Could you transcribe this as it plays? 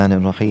الرحمن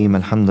الرحيم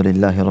الحمد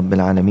لله رب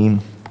العالمين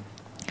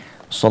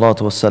الصلاة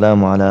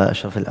والسلام على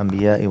أشرف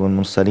الأنبياء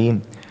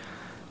والمرسلين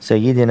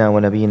سيدنا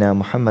ونبينا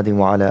محمد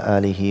وعلى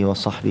آله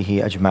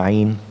وصحبه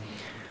أجمعين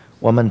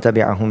ومن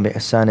تبعهم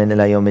بإحسان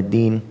إلى يوم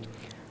الدين.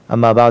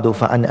 أما بعد،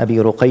 فعن أبي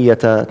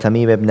رقية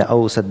تميم بن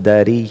أوس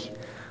الداري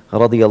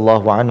رضي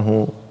الله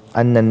عنه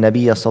أن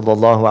النبي صلى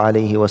الله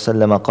عليه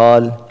وسلم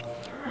قال: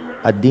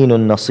 الدين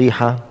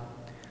النصيحة.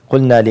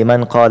 قلنا: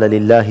 لمن؟ قال: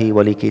 لله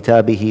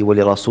ولكتابه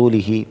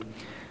ولرسوله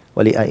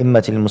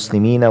ولأئمة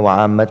المسلمين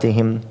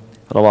وعامتهم.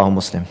 رواه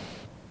Muslim.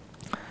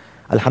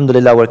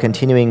 Alhamdulillah, we're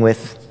continuing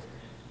with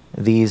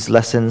these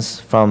lessons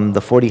from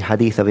the 40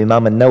 hadith of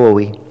Imam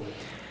al-Nawawi.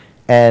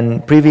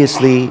 And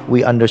previously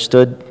we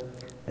understood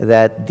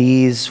that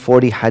these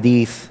 40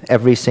 hadith,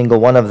 every single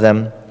one of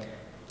them,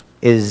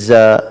 is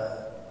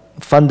a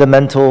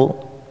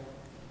fundamental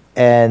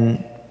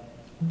and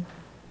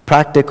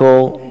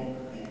practical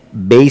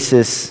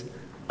basis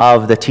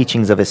of the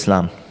teachings of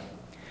Islam.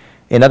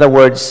 In other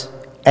words,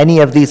 any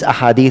of these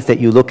ahadith that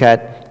you look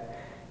at,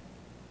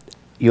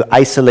 you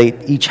isolate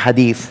each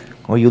hadith,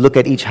 or you look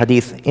at each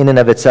hadith in and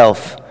of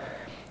itself,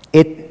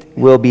 it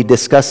will be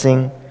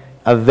discussing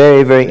a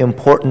very, very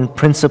important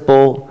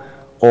principle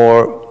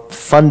or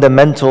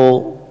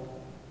fundamental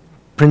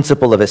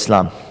principle of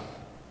Islam.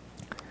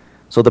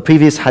 So the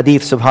previous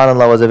hadith,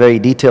 subhanAllah, was a very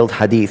detailed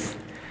hadith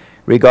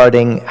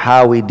regarding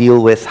how we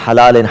deal with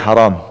halal and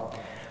haram,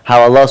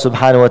 how Allah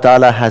subhanahu wa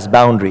ta'ala has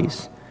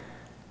boundaries,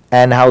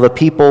 and how the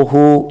people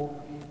who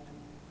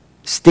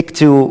stick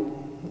to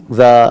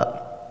the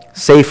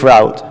safe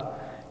route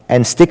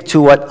and stick to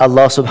what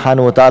Allah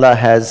subhanahu wa ta'ala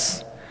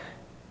has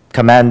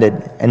commanded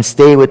and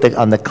stay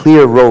on the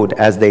clear road,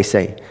 as they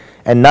say,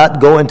 and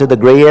not go into the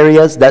gray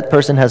areas, that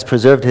person has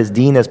preserved his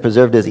deen, has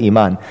preserved his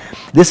iman.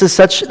 This is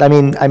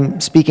I'm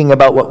speaking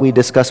about what we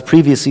discussed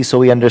previously, so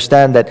we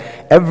understand that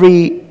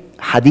every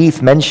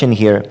hadith mentioned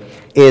here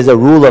is a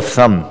rule of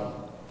thumb.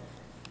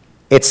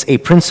 It's a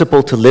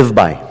principle to live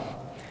by.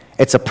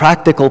 It's a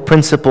practical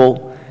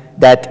principle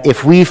that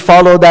if we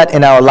follow that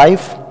in our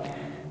life,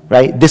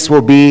 right, this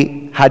will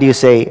be,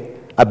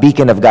 a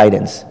beacon of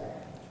guidance.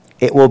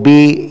 It will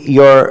be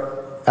your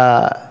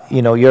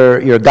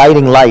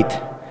guiding light,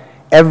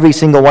 every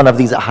single one of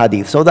these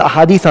ahadith. So the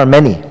ahadith are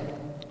many.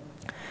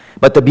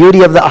 But the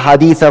beauty of the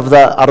ahadith of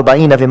the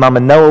Arba'een of Imam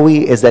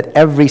al-Nawawi is that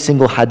every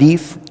single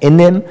hadith in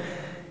them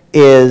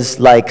is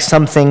like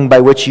something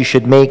by which you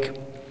should make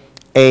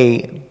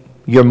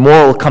your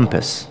moral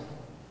compass.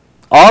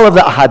 All of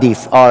the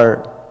ahadith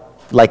are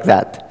like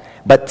that.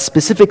 But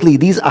specifically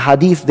these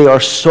ahadith, they are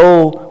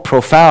so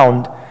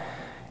profound.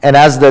 And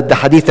as the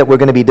hadith that we're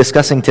going to be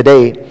discussing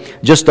today,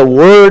 just the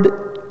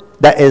word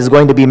that is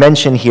going to be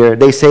mentioned here,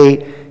 they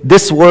say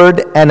this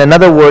word and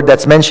another word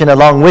that's mentioned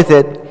along with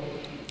it,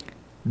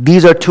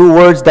 these are two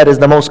words that is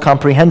the most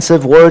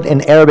comprehensive word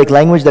in Arabic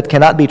language that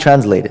cannot be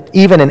translated.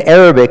 Even in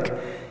Arabic,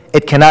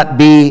 it cannot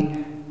be,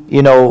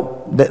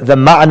 the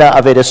ma'na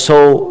of it is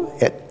so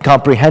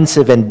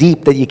comprehensive and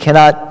deep that you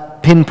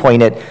cannot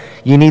pinpoint it.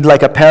 You need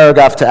like a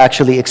paragraph to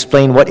actually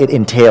explain what it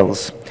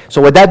entails.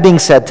 So with that being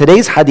said,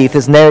 today's hadith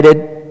is narrated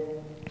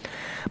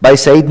by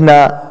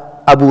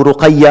Sayyidina Abu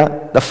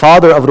Ruqayya, the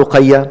father of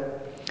Ruqayya,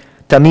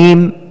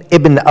 Tamim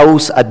ibn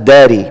Aus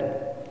ad-Dari.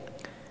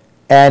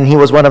 And he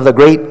was one of the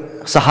great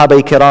Sahaba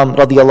kiram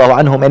radiyallahu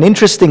anhum. And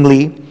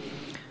interestingly,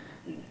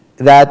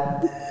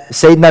 that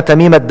Sayyidina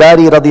Tamim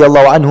ad-Dari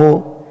radiyallahu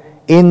anhu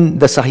in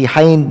the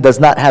Sahihain does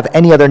not have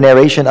any other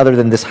narration other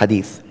than this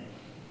hadith.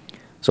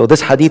 So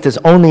this hadith is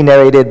only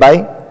narrated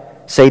by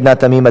Sayyidina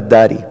Tamim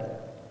ad-Dari.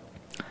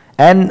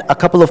 And a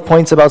couple of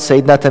points about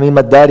Sayyidina Tamim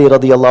ad-Dari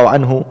radiyallahu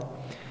anhu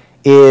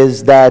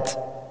is that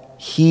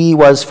he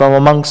was from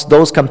amongst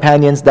those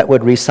companions that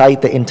would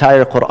recite the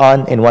entire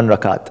Quran in one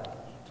rakat.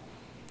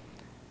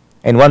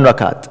 In one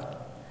rakat.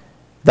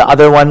 The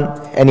other one,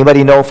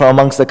 anybody know from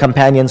amongst the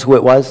companions who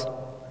it was?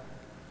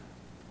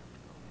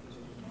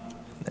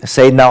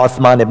 Sayyidina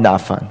Uthman ibn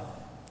Affan.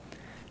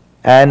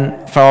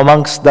 And from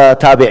amongst the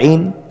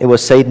tabi'een, it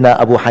was Sayyidina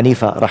Abu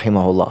Hanifa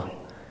rahimahullah.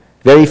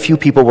 Very few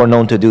people were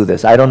known to do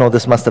this. I don't know,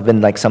 this must have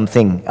been like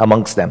something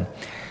amongst them.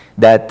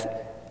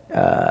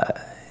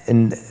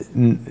 And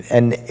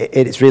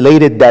it's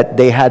related that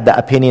they had the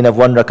opinion of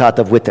one rakat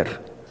of witr.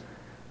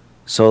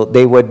 So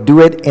they would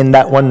do it in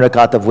that one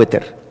rakat of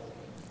witr.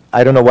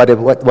 I don't know what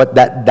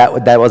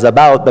that was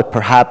about, but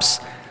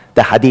perhaps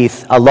the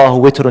hadith, Allahu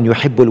witrun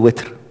yuhibbul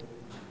witr.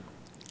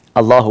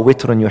 Allahu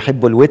witrun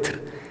yuhibbul witr.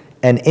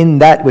 And in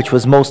that which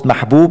was most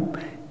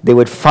mahbub, they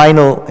would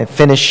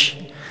finish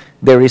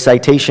their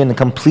recitation and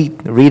complete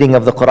reading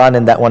of the Quran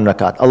in that one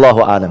rakat. Allahu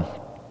alam.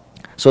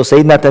 So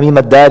Sayyidina Tamim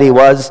ad-Dari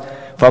was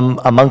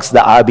from amongst the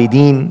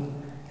abideen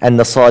and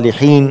the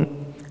salihin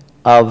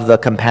of the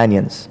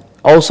companions.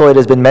 Also it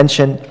has been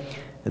mentioned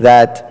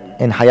that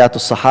in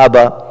Hayatul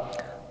Sahaba,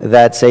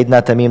 that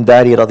Sayyidina Tamim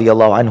Dari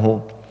radiyallahu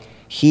anhu,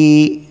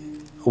 he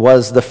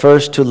was the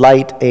first to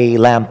light a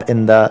lamp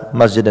in the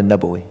Masjid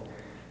al-Nabawi.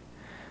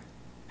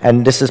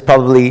 And this is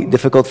probably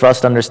difficult for us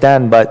to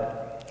understand, but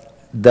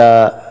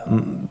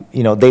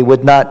they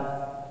would not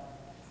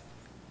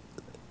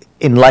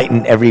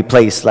enlighten every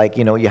place, like,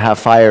 you have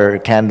fire,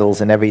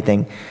 candles and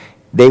everything.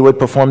 They would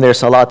perform their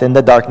salat in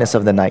the darkness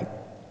of the night.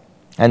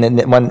 And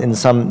in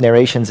some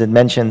narrations it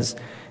mentions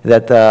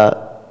that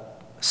the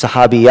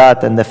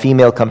sahabiyat and the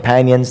female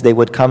companions, they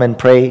would come and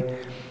pray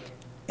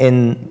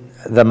in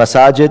the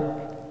masajid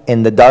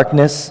in the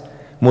darkness,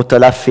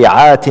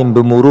 متلفعات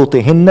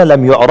بمروطهن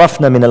لم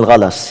يعرفن من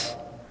الغلس.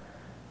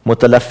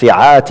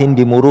 متلفعات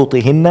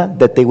بمروطهن,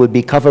 that they would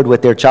be covered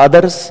with their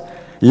chadars.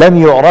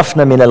 لم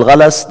يعرفن من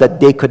الغلس, that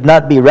they could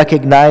not be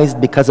recognized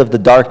because of the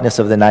darkness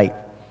of the night.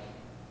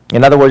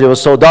 In other words, it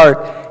was so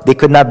dark, they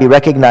could not be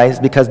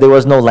recognized because there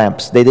was no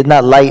lamps. They did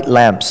not light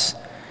lamps.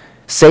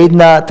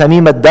 Sayyidina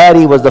Tamim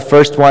ad-Dari was the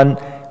first one,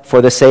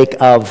 for the sake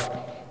of,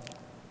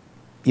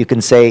 you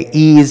can say,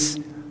 ease.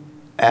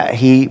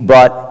 He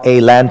brought a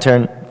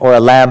lantern or a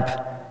lamp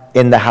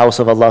in the house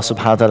of Allah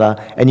subhanahu wa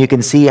ta'ala. And you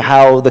can see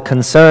how the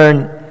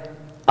concern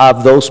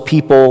of those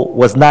people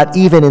was not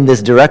even in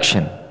this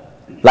direction.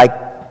 Like,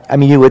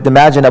 you would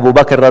imagine Abu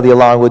Bakr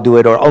radiallahu anhu would do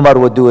it, or Umar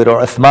would do it,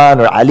 or Uthman,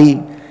 or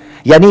Ali.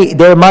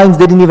 Their minds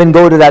didn't even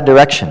go to that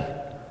direction.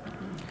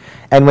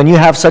 And when you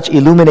have such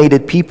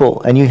illuminated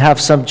people, and you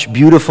have such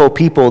beautiful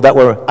people that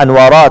were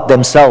anwarat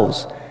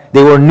themselves,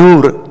 they were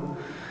nur.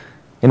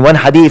 In one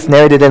hadith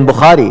narrated in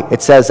Bukhari,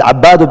 it says,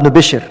 Abbad ibn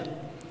Bishr,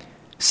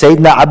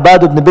 Sayyidina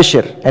Abbad ibn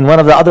Bishr, and one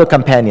of the other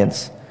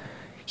companions,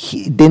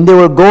 then they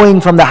were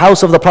going from the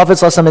house of the Prophet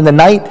ﷺ in the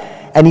night,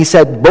 and he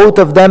said, both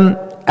of them,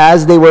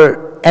 as they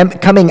were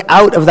coming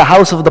out of the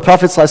house of the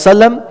Prophet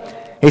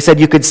ﷺ, he said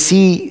you could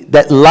see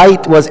that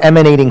light was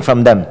emanating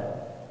from them.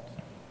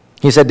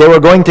 He said they were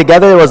going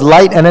together, there was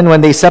light, and then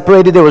when they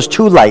separated, there was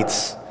two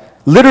lights.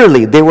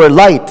 Literally, they were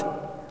light.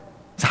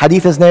 This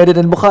hadith is narrated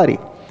in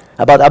Bukhari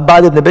about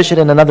Abbad ibn Bishr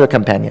and another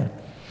companion.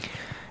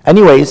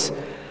 Anyways,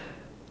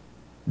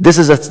 this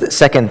is a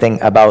second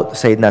thing about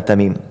Sayyidina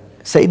Tamim.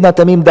 Sayyidina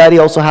Tamim Dari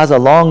also has a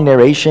long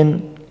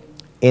narration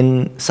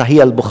in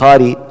Sahih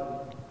al-Bukhari,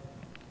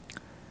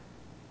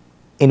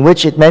 in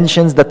which it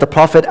mentions that the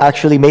Prophet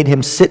actually made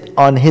him sit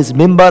on his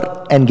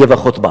mimbar and give a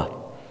khutbah.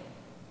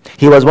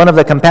 He was one of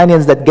the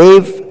companions that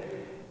gave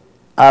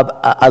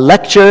a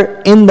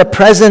lecture in the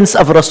presence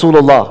of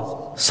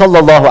Rasulullah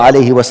sallallahu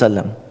alaihi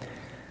wasallam.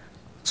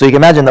 So you can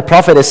imagine the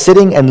Prophet is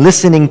sitting and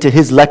listening to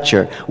his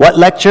lecture. What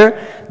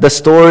lecture? The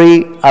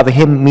story of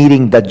him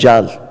meeting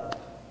Dajjal.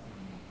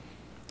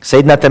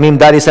 Sayyidina Tamim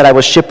Dari said, I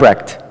was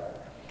shipwrecked.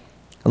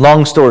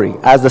 Long story,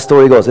 as the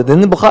story goes. It's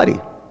in the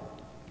Bukhari.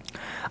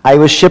 I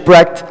was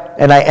shipwrecked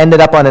and I ended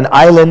up on an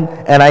island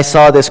and I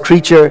saw this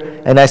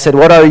creature and I said,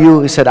 what are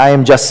you? He said, I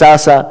am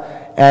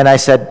Jassasa. And I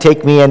said,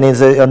 take me. And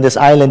on this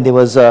island there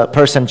was a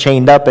person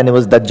chained up and it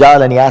was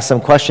Dajjal, and he asked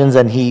some questions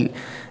and he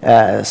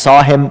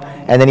saw him,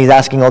 and then he's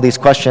asking all these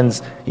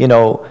questions,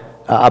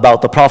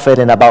 about the Prophet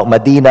and about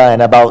Medina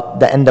and about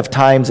the end of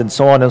times and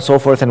so on and so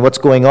forth, and what's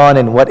going on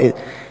and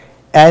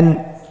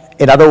and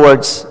in other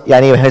words,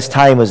 his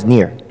time was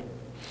near.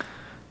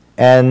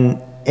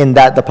 And in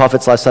that, the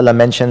Prophet ﷺ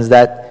mentions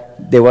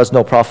that there was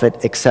no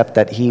Prophet except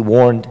that he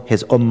warned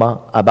his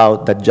ummah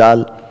about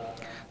Dajjal.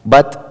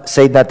 But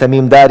Sayyidina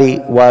Tamim Dari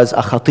was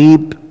a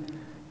khatib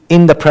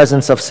in the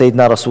presence of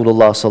Sayyidina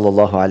Rasulullah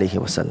sallallahu alaihi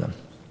wasallam.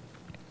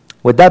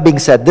 With that being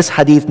said, this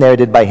hadith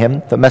narrated by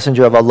him, the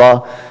Messenger of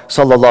Allah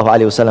sallallahu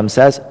alaihi wasallam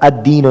says,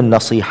 ad-deenun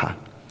nasiha.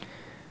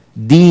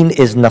 Deen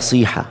is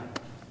nasiha.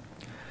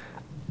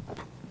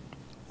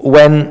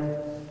 When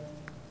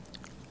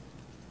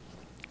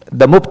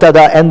the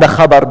mubtada and the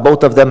khabar,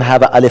 both of them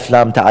have a alif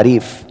lam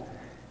ta'arif,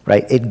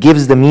 right? It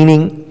gives the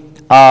meaning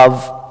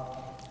of,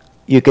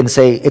 you can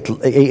say,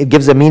 it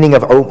gives a meaning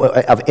of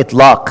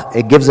itlaq.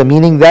 It gives a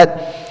meaning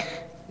that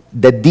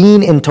the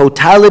deen in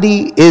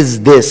totality is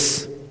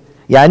this.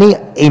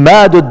 يعني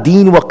إماد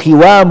الدين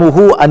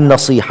وقوامه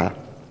النصيحة.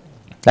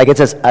 Like it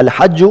says,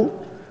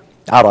 Al-Hajju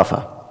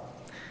Arafah.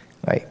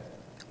 Right?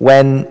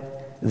 When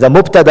the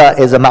mubtada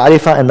is a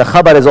ma'rifah and the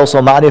khabar is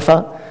also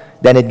ma'rifah,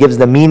 then it gives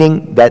the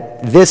meaning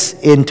that this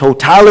in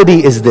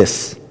totality is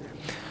this.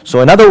 So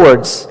in other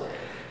words,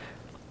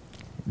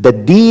 the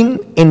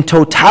deen in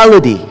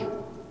totality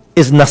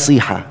is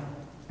nasiha.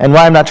 And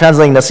why I'm not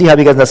translating nasiha?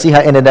 Because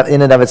nasiha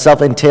in and of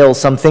itself entails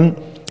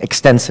something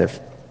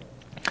extensive.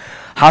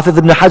 Hafiz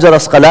ibn Hajar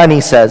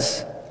Asqalani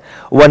says,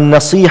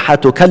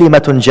 وَالنَّصِيحَةُ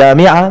كَلِمَةٌ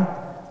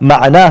جَامِعَةٌ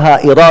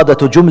مَعْنَاهَا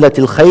إِرَادَةُ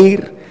جُمْلَةِ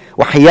الْخَيْرِ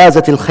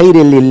وَحِيَازَةِ الْخَيْرِ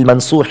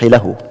لِلْمَنصُوحِ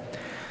لَهُ.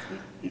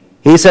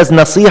 He says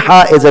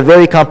nasiha is a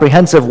very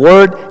comprehensive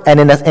word, and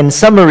in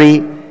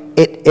summary,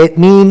 it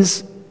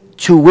means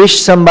to wish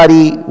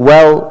somebody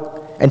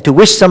well and to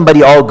wish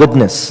somebody all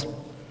goodness.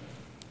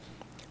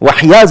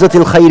 وَحِيَازَةِ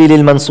الْخَيْرِ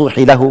لِلْمَنصُوحِ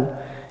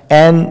لَهُ,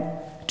 and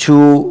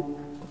to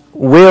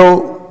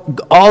will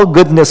all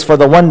goodness for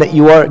the one that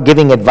you are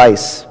giving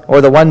advice,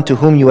 or the one to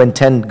whom you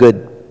intend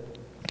good.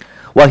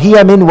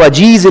 وَهِيَ مِنْ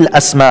وَجِيزِ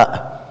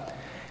الْأَسْمَاءِ.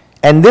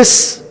 And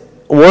this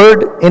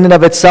word in and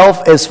of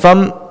itself is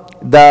from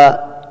the,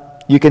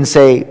 you can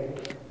say,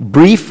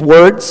 brief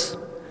words,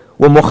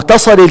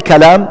 وَمُخْتَصَرِ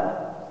الْكَلَامِ,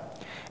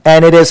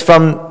 And it is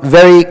from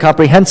very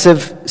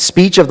comprehensive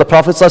speech of the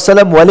Prophet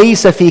ﷺ,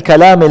 وَلَيْسَ فِي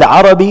كَلَامِ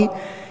الْعَرَبِ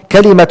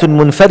كَلِمَةٌ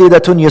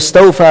مُنْفَرِدَةٌ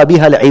يُسْتَوْفَى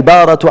بِهَا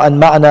الْعِبَارَةُ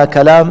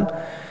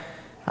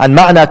عن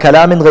معنى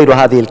كلام غير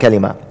هذه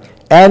الكلمة.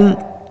 And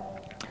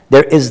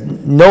there is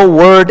no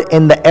word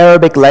in the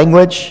Arabic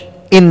language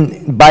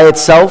by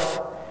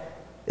itself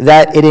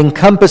that it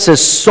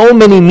encompasses so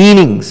many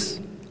meanings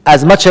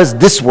as much as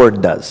this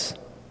word does.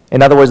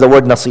 In other words, the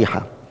word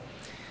nasiha.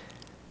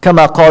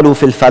 كما قالوا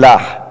في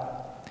الفلاح.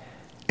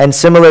 And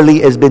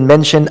similarly has been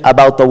mentioned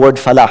about the word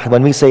falah.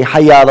 When we say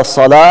hayya ala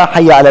salah,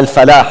 hayya ala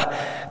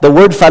al-falah, the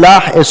word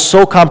falah is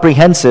so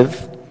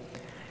comprehensive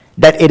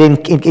that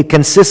it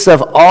consists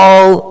of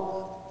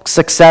all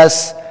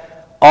success,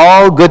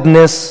 all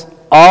goodness,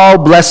 all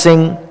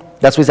blessing.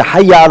 That's why we say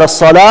hayya ala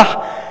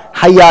salah,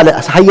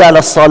 hayya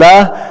ala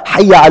salah,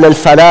 hayya ala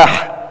al-falah.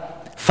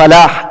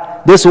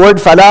 Falah. This word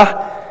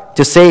falah,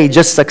 to say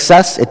just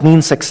success, it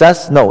means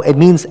success? No, it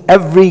means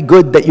every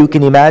good that you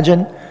can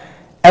imagine,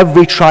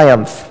 every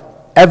triumph,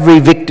 every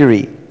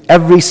victory,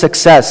 every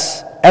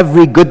success,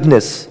 every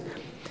goodness,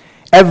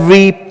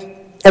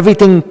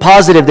 everything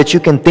positive that you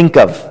can think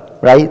of,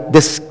 right?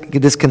 This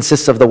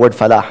consists of the word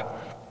falah.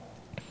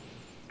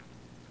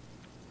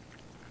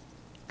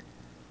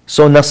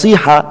 So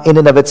nasiha in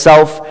and of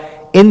itself,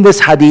 in this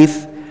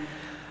hadith,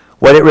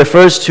 what it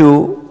refers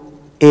to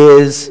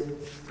is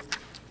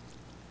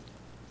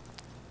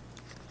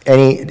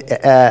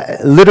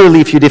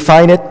literally, if you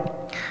define it,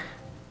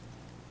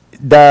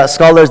 the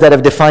scholars that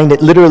have defined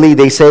it literally,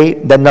 they say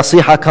that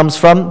nasiha comes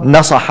from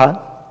nasaha,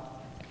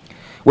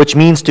 which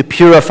means to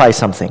purify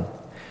something,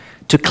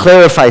 to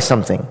clarify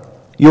something.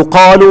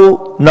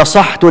 يقال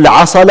نصحت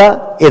العسل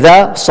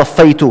إذا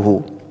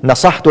صفيته.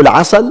 نصحت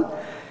العسل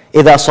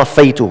إذا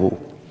صفيته.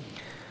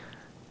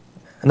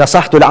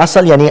 نصحت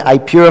العسل يعني I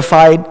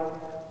purified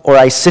or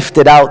I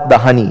sifted out the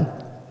honey.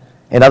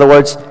 In other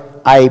words,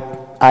 I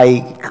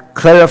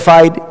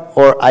clarified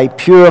or I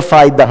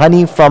purified the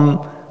honey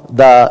from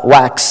the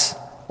wax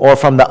or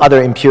from the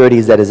other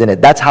impurities that is in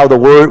it. That's how the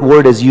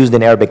word is used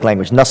in Arabic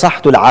language.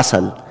 Nasahtul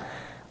asal.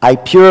 I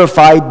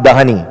purified the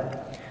honey.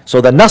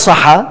 So the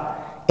nasaha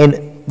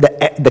in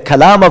the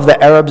kalam of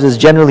the Arabs is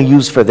generally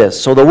used for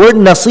this. So the word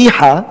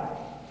nasiha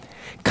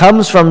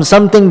comes from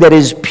something that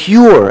is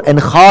pure and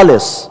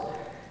khalis.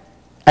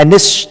 And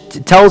this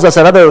tells us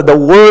the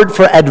word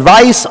for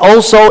advice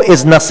also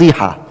is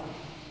nasiha.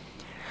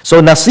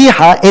 So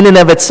nasiha in and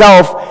of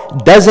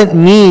itself doesn't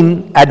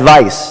mean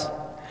advice.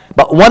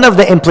 But one of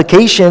the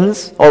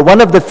implications or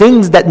one of the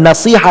things that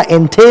nasiha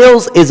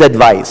entails is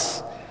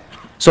advice.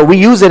 So we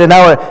use it in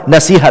our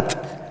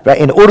nasihat, right?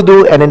 In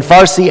Urdu and in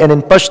Farsi and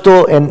in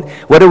Pashto, and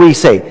what do we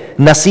say?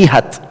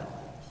 Nasihat.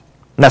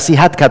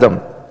 Nasihat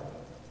kadam.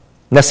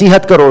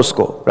 Nasihat karo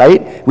usko,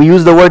 right? We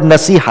use the word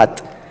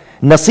nasihat.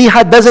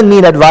 Nasihat doesn't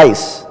mean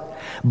advice.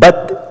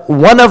 But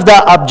one of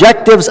the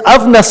objectives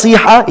of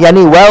nasiha,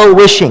 yani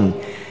well-wishing,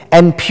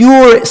 and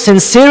pure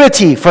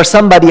sincerity for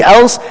somebody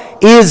else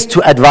is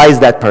to advise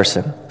that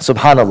person.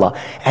 Subhanallah.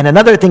 And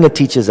another thing it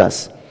teaches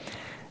us,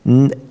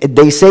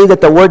 they say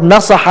that the word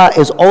nasaha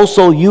is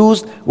also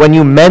used when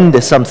you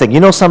mend something.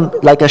 You know,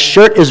 like a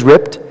shirt is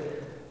ripped.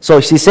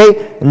 So she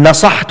say,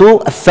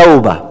 nasahtu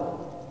al-thawba.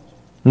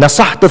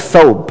 Nasahtu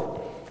al-thawb.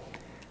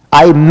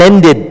 I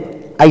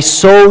mended, I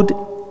sewed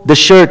the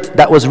shirt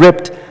that was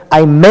ripped.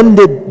 I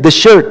mended the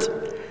shirt.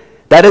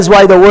 That is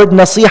why the word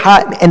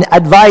nasiha and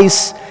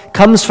advice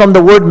comes from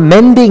the word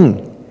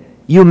mending.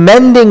 You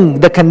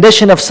mending the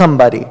condition of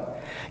somebody.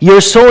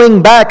 You're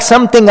sewing back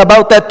something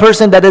about that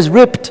person that is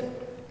ripped.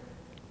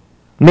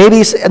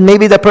 Maybe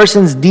the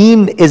person's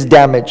deen is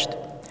damaged.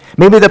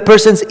 Maybe the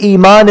person's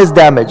iman is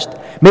damaged.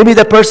 Maybe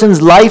the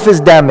person's life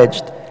is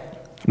damaged.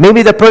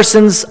 Maybe the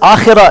person's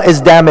akhirah is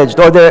damaged,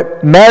 or their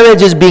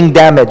marriage is being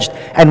damaged.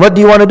 And what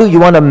do you want to do? You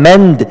want to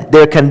mend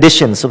their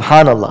condition.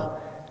 Subhanallah.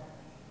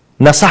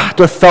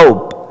 Nasahtu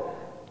thawb.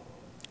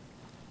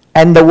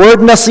 And the word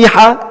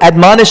nasiha,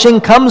 admonishing,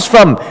 comes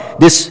from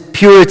this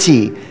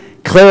purity,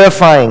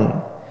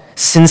 clarifying,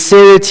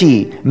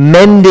 sincerity,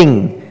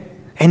 mending.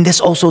 And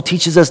this also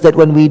teaches us that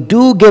when we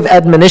do give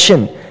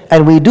admonition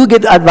and we do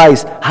give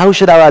advice, how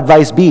should our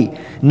advice be?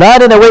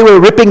 Not in a way we're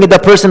ripping the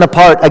person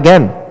apart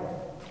again.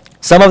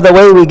 Some of the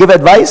way we give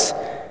advice,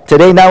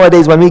 today,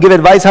 nowadays, when we give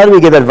advice, how do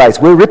we give advice?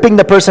 We're ripping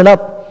the person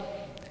up.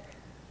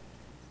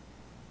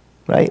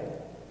 Right?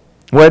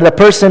 Where the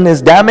person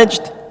is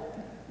damaged,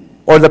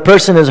 or the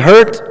person is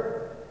hurt,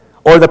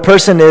 or the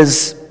person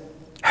is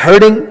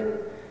hurting,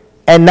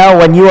 and now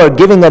when you are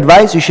giving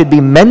advice, you should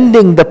be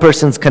mending the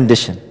person's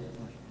condition.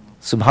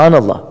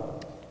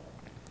 Subhanallah.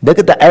 Look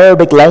at the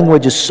Arabic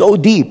language is so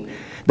deep.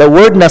 The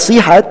word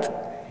nasihat,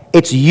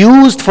 it's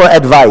used for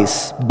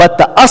advice, but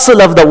the asl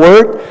of the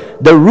word,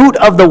 the root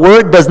of the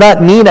word does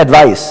not mean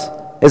advice.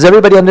 Is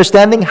everybody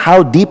understanding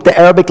how deep the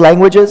Arabic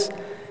language is?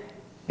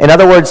 In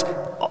other words,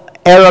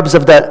 the Arabs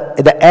of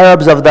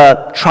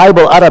the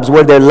tribal Arabs,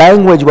 where their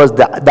language was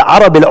the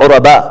Arab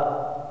al-Uraba.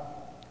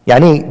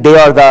 Yani, they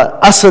are the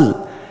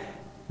asl.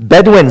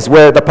 Bedouins,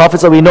 where the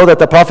Prophet, we know that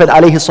the Prophet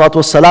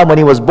ﷺ, when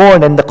he was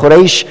born, and the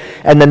Quraysh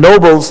and the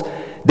nobles,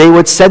 they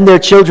would send their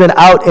children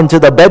out into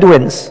the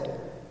Bedouins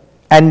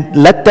and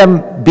let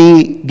them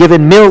be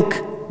given milk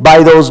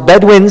by those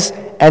Bedouins,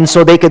 and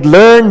so they could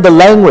learn the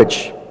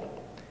language.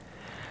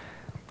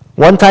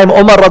 One time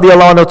Umar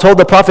radiallahu anhu told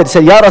the Prophet, he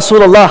said, Ya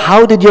Rasulullah,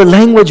 how did your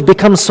language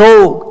become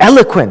so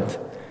eloquent?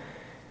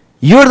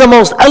 You're the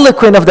most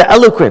eloquent of the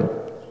eloquent.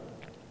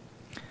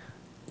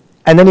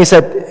 And then he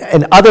said,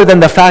 and other than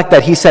the fact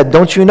that he said,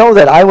 don't you know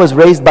that I was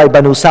raised by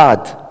Banu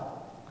Sa'd?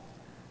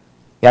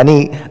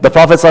 Yani, the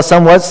Prophet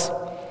ﷺ was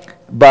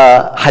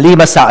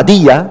Halima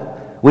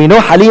Sa'diyya. We know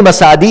Halima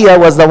Sa'diyya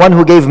was the one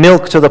who gave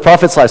milk to the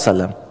Prophet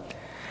ﷺ.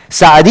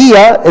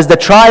 Sa'diyya is the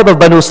tribe of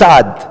Banu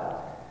Sa'd.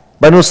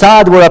 Banu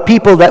Sa'd were a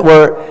people that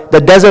were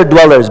the desert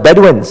dwellers,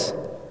 Bedouins,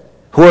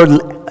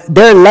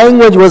 their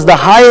language was the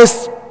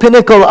highest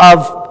pinnacle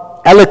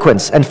of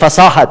eloquence and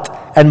fasahat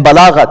and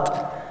balaghat.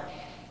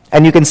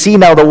 And you can see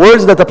now the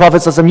words that the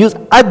Prophet ﷺ used,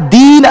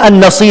 ad-deen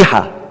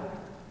an-nasiha.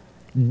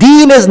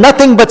 Deen is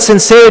nothing but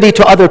sincerity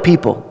to other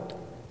people.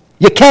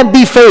 You can't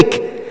be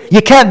fake.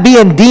 You can't be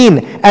in deen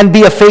and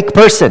be a fake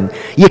person.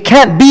 You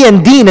can't be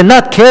in deen and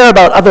not care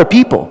about other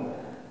people.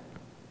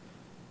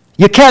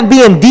 You can't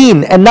be in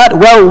deen and not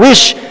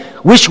wish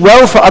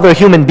well for other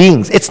human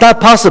beings. It's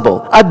not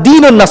possible.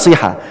 Ad-deen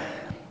an-nasiha.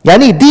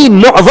 Yani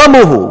deen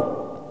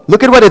mu'zamuhu.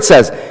 Look at what it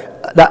says.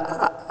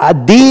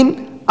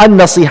 Ad-deen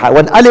an-nasiha.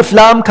 When alif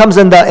lam comes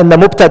in the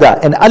mubtada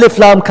and alif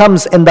lam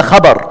comes in the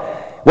khabar,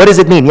 what does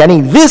it mean?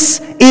 Yani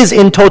this is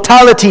in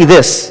totality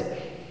this.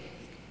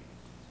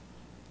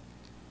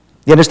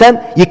 You understand?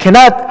 You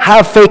cannot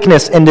have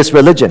fakeness in this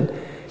religion.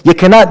 You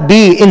cannot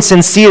be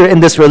insincere in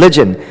this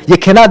religion. You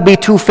cannot be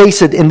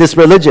two-faced in this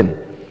religion.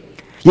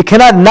 You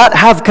cannot not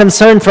have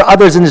concern for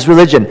others in this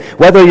religion,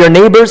 whether your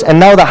neighbors, and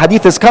now the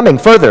hadith is coming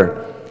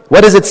further.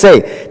 What does it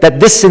say? That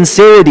this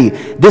sincerity,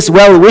 this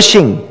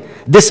well-wishing,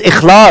 this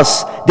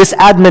ikhlas, this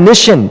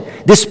admonition,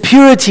 this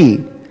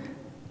purity,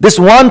 this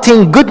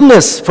wanting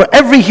goodness for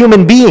every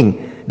human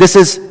being, this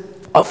is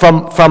at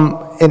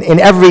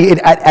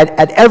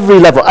every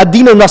level.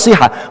 Ad-deen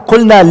al-nasiha.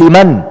 Qulna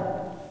liman.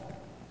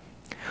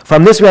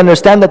 From this we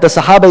understand that the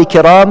Sahaba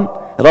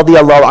Kiram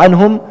radiyallahu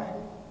anhum,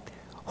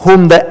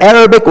 whom the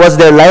Arabic was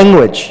their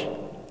language,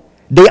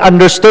 they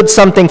understood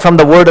something from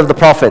the word of the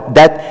Prophet,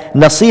 that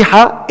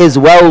nasiha is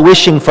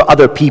well-wishing for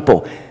other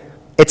people.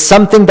 It's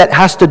something that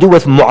has to do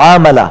with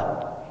mu'amala.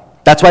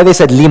 That's why they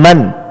said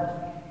liman.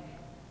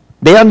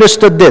 They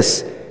understood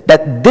this,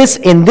 that this,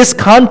 in this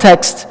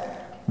context,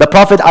 the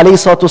Prophet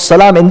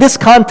ﷺ in this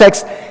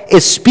context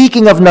is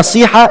speaking of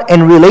nasiha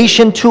in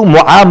relation to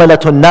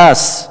mu'amalatul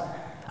nas,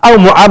 or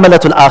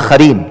mu'amalatul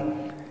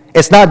akharin.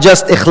 It's not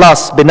just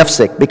ikhlas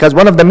binafsik, because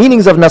one of the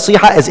meanings of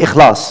nasiha is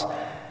ikhlas.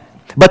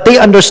 But they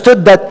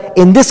understood that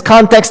in this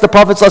context, the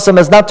Prophet ﷺ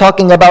is not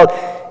talking about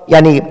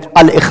yani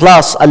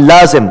al-ikhlas,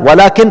 al-lazim,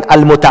 walakin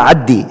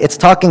al-muta'addi. It's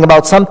talking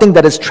about something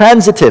that is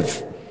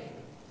transitive.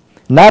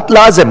 Not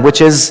lazim,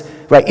 which is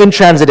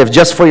intransitive,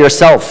 just for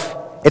yourself.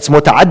 It's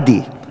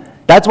muta'addi.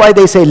 That's why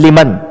they say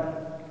liman.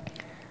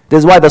 This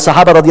is why the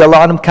Sahaba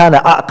radiallahu anhum kana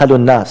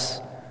a'qalun nas.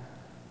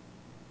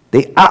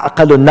 They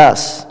a'qalun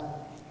nas.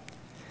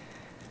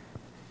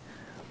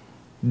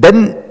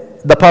 Then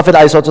the Prophet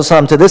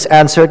ﷺ to this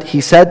answered,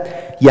 he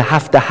said, you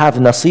have to have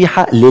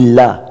nasiha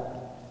lillah.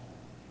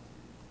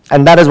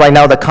 And that is why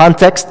now the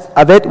context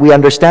of it, we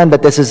understand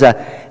that this is a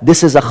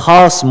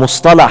khas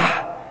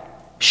mustalah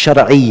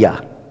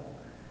shar'iyya.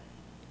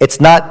 It's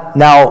not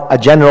now a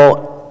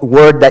general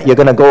word that you're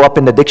going to go up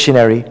in the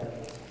dictionary,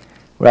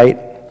 right?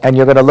 And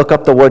you're going to look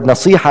up the word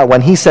nasiha.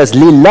 When he says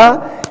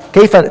lillah,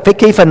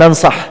 كيف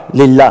ننصح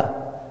لله؟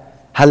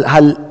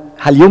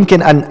 هل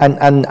يمكن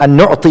أن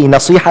نعطي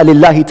نصيحة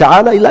لله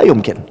تعالى؟ لا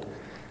يمكن.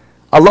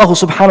 الله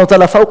سبحانه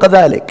وتعالى فوق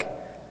ذلك.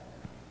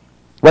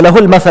 وله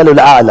المثل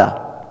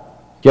الأعلى.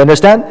 You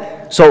understand?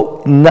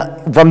 So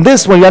from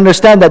this, when you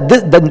understand that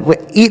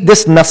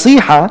this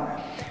nasiha,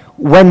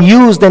 when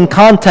used in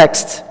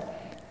context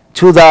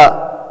to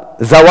the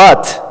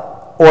zawat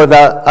or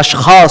the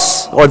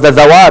ashkhas or the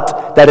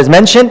zawat that is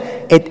mentioned,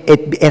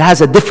 it has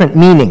a different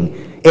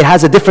meaning. It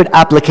has a different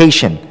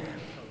application.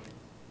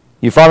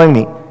 You following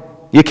me?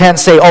 You can't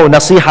say, oh,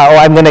 nasiha,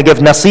 I'm going to give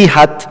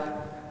nasihat,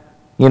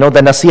 the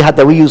nasihat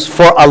that we use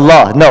for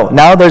Allah. No,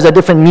 now there's a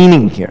different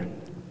meaning here.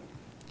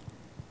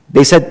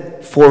 They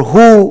said, for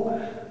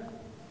who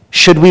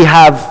should we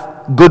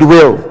have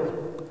goodwill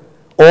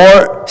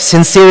or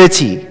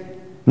sincerity?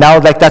 Now,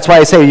 that's why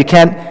I say you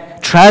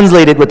can't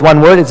translate it with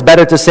one word. It's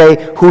better to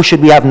say, who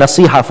should we have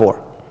nasiha for?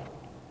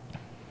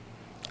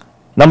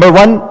 Number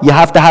one, you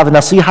have to have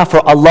nasiha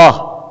for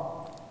Allah.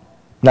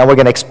 Now we're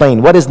going to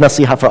explain what is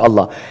nasiha for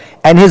Allah.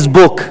 And His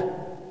book.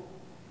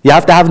 You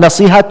have to have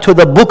nasiha to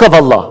the book of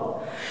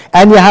Allah.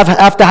 And you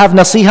have to have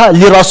nasiha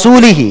li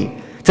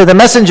rasulihi, to the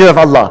messenger of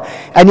Allah.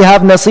 And you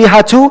have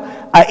nasiha to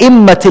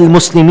a'immatil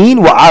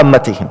muslimin wa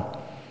ammatihim.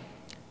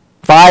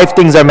 5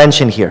 things are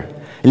mentioned here.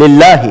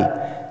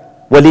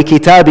 Lillahi, wa li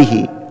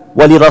kitabihi,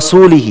 wa li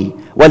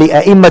rasulihi, wa li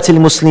a'immatil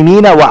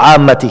muslimina wa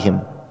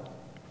ammatihim.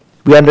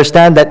 We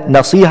understand that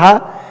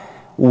nasiha,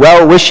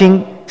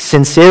 well-wishing,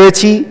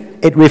 sincerity,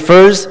 it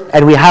refers,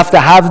 and we have to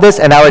have this,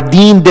 and our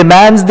deen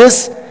demands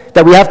this,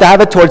 that we have to have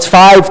it towards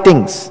 5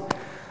 things.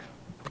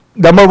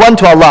 Number 1,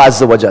 to Allah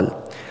Azza wa Jal.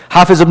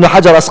 Hafiz ibn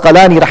Hajar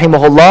Asqalani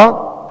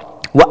rahimahullah,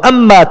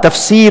 وأما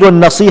تفسير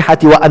النصيحة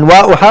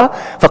وأنواعها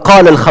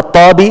فقال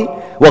الخطابي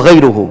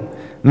وغيره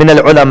من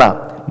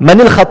العلماء.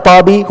 من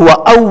الخطابي هو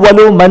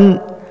أول من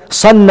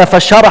صنف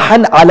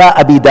شرحا على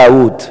أبي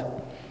داود.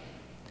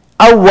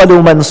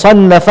 أول من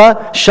صنف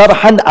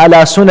شرحا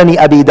على سنن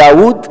أبي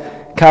داود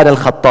كان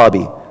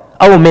الخطابي،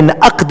 أو من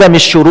أقدم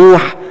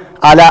الشروح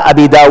على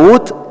أبي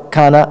داود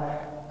كان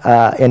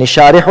يعني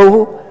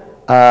شارحه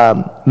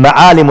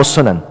معالم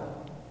السنن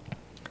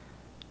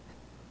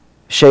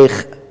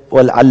شيخ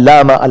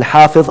والعلامة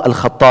الحافظ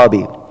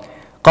الخطابي.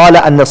 قال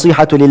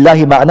النصيحة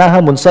لله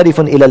معناها منصرف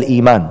إلى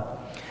الإيمان.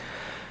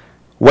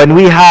 When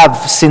we have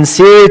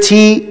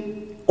sincerity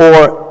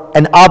or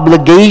an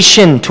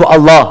obligation to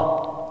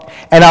Allah,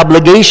 an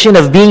obligation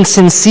of being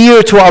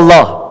sincere to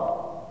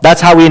Allah,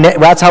 that's how we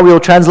will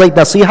translate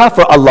nasiha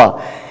for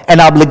Allah. An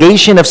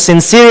obligation of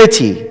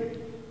sincerity,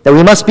 that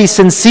we must be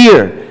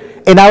sincere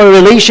in our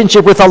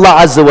relationship with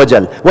Allah Azza wa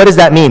Jal. What does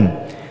that mean?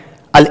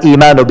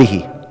 Al-imanu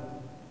bihi,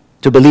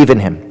 to believe in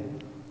Him.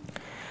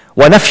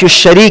 وَنَفْيُ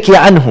الشَّرِيكِ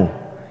عَنْهُ,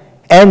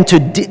 and to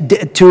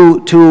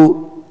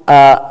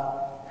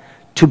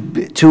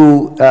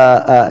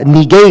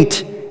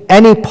negate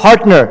any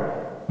partner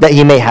that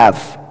He may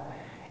have.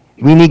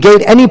 We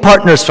negate any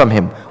partners from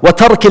Him.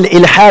 وَتَرْكِ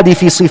الْإِلْحَادِ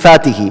فِي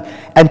صِفَاتِهِ,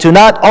 and to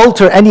not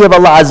alter any of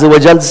Allah Azza wa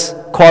Jal's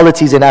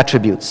qualities and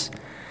attributes.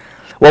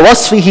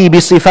 وَوَصْفِهِ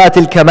بِصِفَاتِ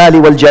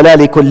الْكَمَالِ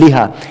وَالْجَلَالِ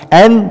كُلِّهَا,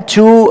 and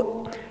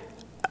to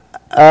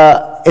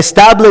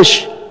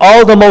establish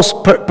all the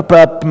most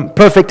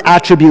perfect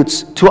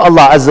attributes to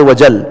Allah Azza wa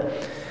Jal.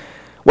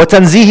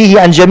 وَتَنْزِيهِهِ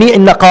عَنْ جَمِيعِ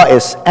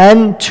النَّقَائِصِ,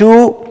 and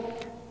to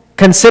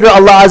consider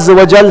Allah Azza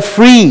wa Jal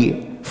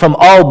free from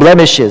all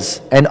blemishes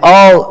and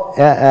all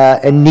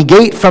and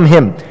negate from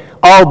Him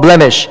all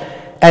blemish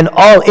and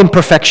all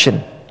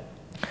imperfection.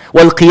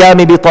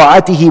 وَالْقِيَامِ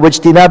بِطَاعَتِهِ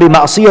وَاجْتِنَابِ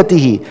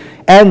مَعْصِيَتِهِ,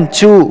 and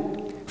to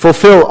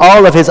fulfill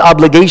all of His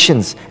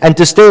obligations and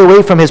to stay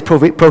away from His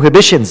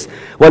prohibitions.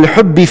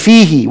 وَالْحُبِّ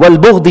فِيهِ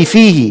وَالْبُغْضِ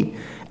فِيهِ,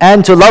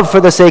 and to love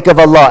for the sake of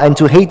Allah and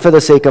to hate for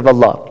the sake of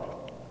Allah.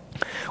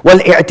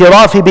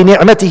 وَالْإِعْتِرَافِ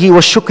بِنِعْمَتِهِ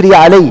وَالشُّكْرِ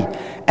عَلَيْهِ,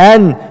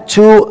 and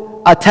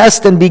to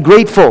attest and be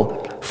grateful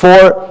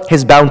for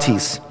His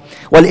bounties.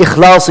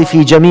 وَالْإِخْلَاصِ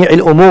فِي جَمِيعِ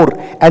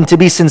الْأُمُورِ, and to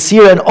be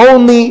sincere and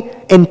only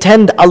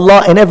intend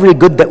Allah in every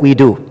good that we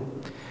do.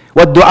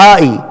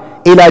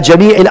 وَالدُّعَاءِ إِلَى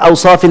جَمِيعِ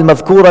الْأَوْصَافِ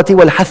الْمَذْكُورَةِ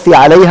وَالْحَثِّ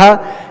عَلَيْهَا,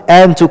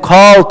 and to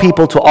call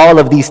people to all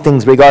of these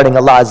things regarding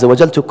Allah Azza wa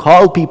Jal, to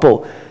call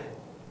people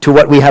to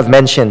what we have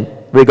mentioned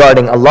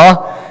regarding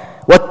Allah.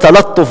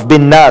 وَالتَّلَطُّفْ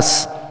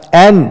بِالنَّاسِ,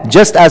 and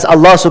just as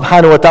Allah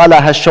subhanahu wa ta'ala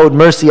has showed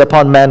mercy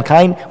upon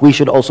mankind, we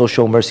should also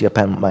show mercy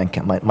upon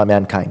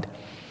mankind.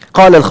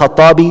 قال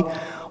الخطابي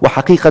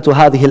وحقيقة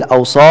هذه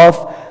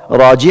الأوصاف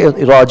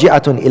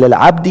راجعة إلى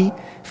العبد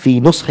في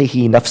نصحه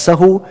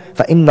نفسه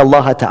فإن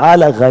الله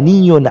تعالى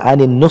غني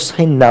عن النصح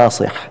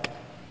الناصح.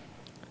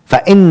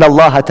 فإن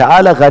الله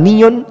تعالى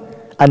غني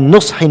عن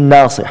نصح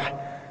الناصح.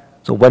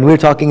 So when we're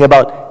talking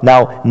about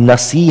now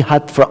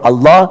nasihat for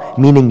Allah,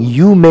 meaning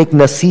you make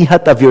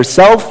nasihat of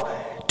yourself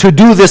to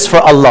do this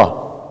for Allah,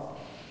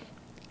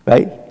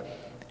 right?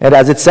 And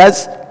as it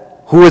says,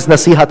 who is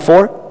nasihat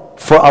for?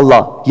 For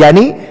Allah.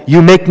 Yani,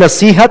 you make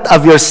nasihat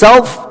of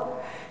yourself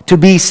to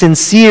be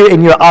sincere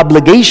in your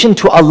obligation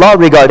to Allah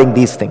regarding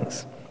these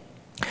things.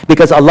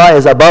 Because Allah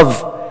is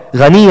above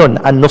ghaniyun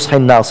an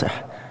nushin nasih.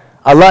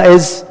 Allah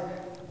is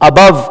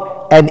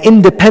above and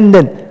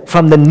independent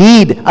from the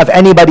need of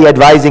anybody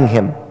advising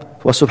Him.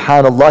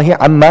 وَسُبْحَانَ اللَّهِ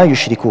عَمَّا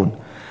يُشْرِكُونَ.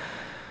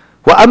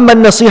 وَأَمَّا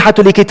النَّصِيحَةُ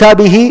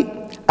لِكِتَابِهِ,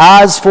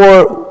 as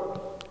for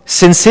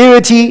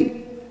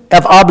sincerity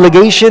of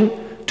obligation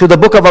to the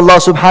book of Allah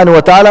subhanahu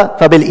wa ta'ala,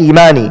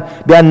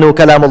 فَبِالْإِيمَانِ بِأَنَّهُ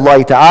كَلَامُ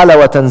اللَّهِ تَعَالَى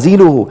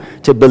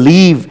وَتَنْزِيلُهُ, to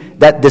believe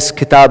that this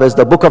kitab is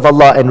the book of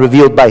Allah and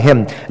revealed by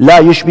Him. لَا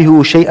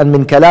يُشْبِهُ شَيْئًا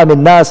مِنْ كَلَامِ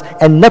النَّاسِ,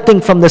 and nothing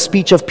from the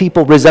speech of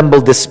people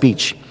resembled this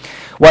speech.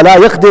 وَلَا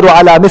يَقْدِرُ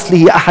عَلَى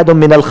مِثْلِهِ أَحَدٌ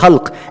مِنَ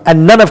الْخَلْقِ,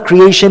 and none of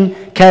creation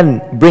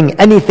can bring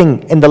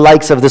anything in the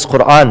likes of this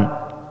Qur'an.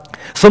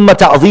 ثُمَّ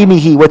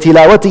تَعْظِيمِهِ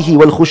وَتِلَاوَتِهِ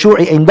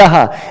وَالْخُشُوعِ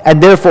عِنْدَهَا,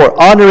 and therefore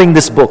honoring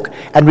this book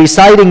and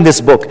reciting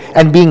this book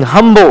and being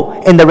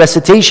humble in the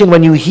recitation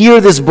when you hear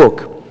this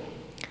book.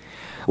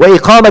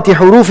 وَإِقَامَةِ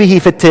حُرُوفِهِ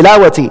فِي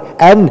التِّلَاوَةِ,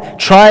 and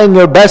trying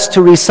your best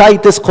to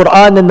recite this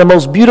Qur'an in the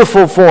most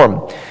beautiful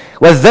form.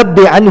 وَالذَّبِّ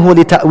عَنْهُ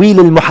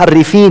لِتَأْوِيلِ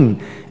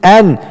الْمُحَرِّفِينَ,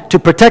 and to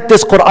protect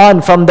this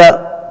Qur'an from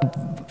the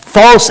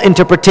false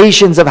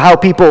interpretations of how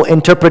people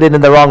interpret it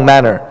in the wrong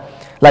manner.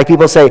 Like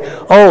people say,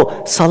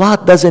 oh,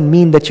 salat doesn't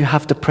mean that you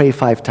have to pray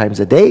 5 times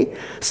a day.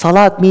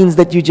 Salat means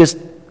that you're just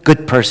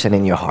good person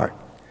in your heart.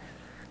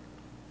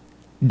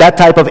 That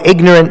type of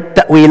ignorant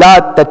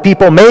ta'wilat that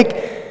people make,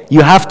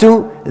 you have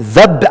to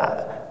dhab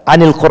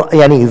anil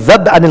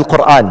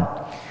Qur'an.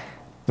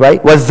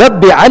 Right?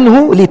 وَالذَّبِّ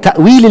عَنْهُ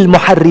لِتَأْوِيلِ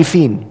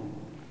الْمُحَرِّفِينَ,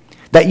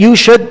 that you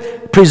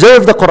should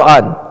preserve the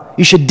Quran.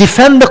 You should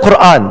defend the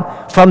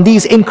Quran from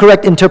these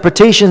incorrect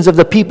interpretations of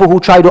the people who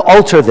try to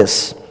alter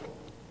this.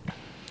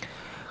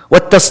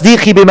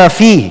 وَالتَّصْدِيقِ بِمَا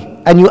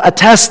فِيهِ, and you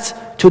attest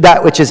to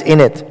that which is in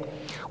it.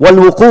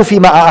 وَالْوُقُوفِ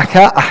مَعَ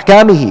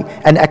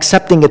أَحْكَامِهِ, and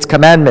accepting its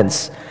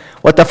commandments.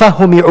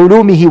 وَتَفَهُّمِ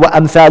عُلُومِهِ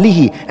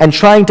وَأَمْثَالِهِ, and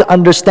trying to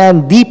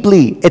understand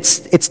deeply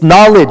its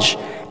knowledge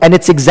and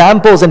its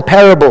examples and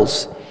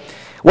parables.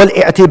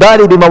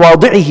 وَالْإِعْتِبَارِ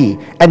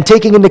بِمَوَاضِعِهِ, and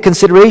taking into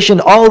consideration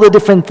all the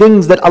different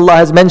things that Allah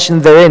has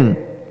mentioned therein.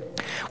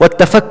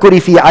 وَالتَّفَكُّرِ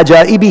فِي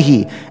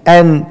عَجَائِبِهِ,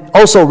 and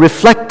also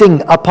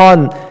reflecting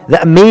upon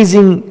the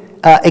amazing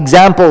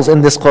examples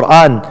in this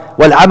Quran.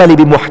 وَالْعَمَلِ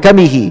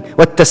بِمُحْكَمِهِ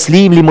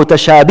وَالتَّسْلِيمِ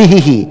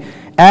لِمُتَشَابِهِهِ,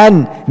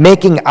 and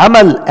making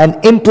amal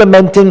and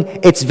implementing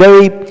its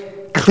very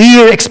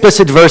clear,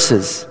 explicit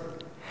verses,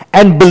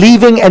 and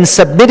believing and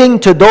submitting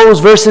to those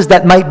verses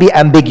that might be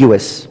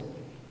ambiguous.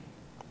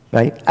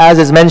 Right? As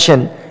is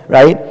mentioned,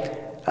 right?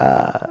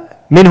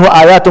 منه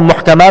آيات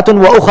محكمات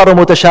وأخر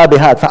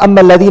متشابهات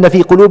فأما الذين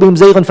في قلوبهم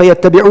زيغ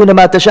فيتبعون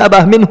ما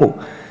تشابه منه.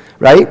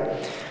 Right?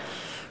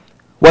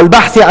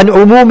 والبحث عن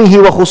عمومه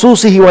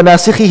وخصوصه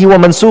وناسخه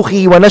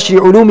ومنسوخه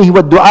ونشر علومه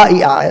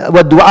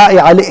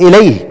والدعاء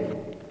إليه.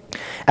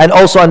 And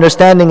also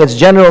understanding its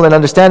general and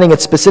understanding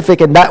its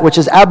specific, and that which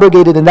is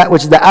abrogated and that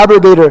which is the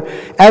abrogator,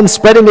 and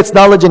spreading its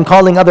knowledge and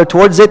calling other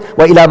towards it.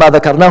 وَإِلَى مَا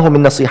ذَكَرْنَاهُ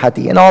مِن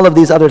نَصِيحَتِهِ. And all of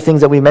these other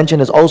things that we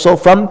mentioned is also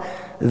from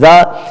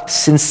the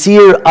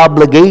sincere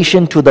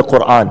obligation to the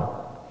Quran.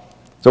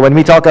 So when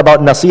we talk about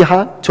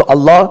nasiha to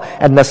Allah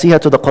and nasiha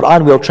to the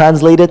Quran, we'll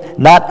translate it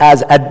not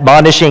as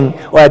admonishing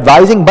or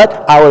advising,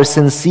 but our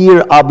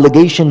sincere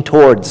obligation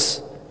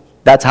towards.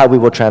 That's how we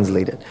will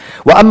translate it.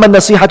 وَأَمَّا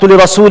النَّصِيحَةُ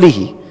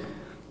لِرَسُولِهِ.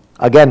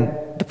 Again,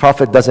 the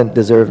Prophet does not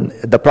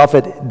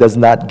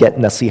get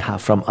nasiha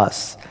from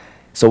us.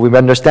 So we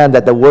understand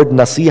that the word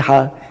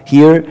nasiha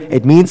here,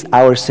 it means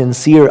our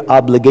sincere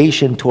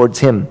obligation towards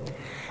him,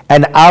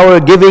 and our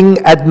giving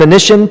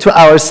admonition to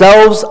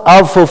ourselves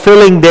of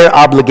fulfilling their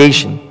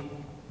obligation.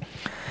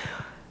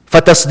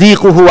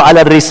 فَتَصْدِيقُهُ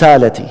عَلَى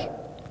الرِّسَالَةِ,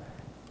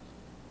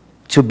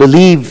 to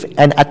believe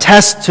and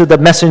attest to the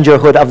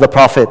messengerhood of the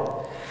Prophet.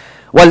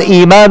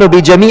 وَالْإِيمَانُ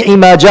بِجَمِيعِ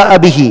مَا جَاءَ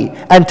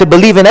بِهِ, and to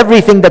believe in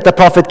everything that the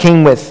Prophet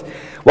came with.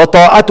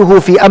 وَطَاعَتُهُ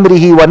فِي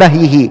أَمْرِهِ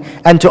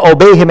وَنَهْيِهِ, and to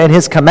obey him in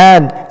his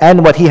command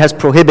and what he has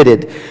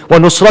prohibited.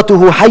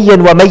 وَنُصْرَتُهُ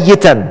حَيًّا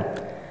وَمَيِّتًا,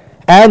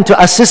 and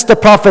to assist the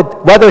Prophet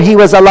whether he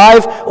was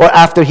alive or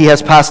after he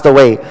has passed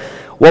away.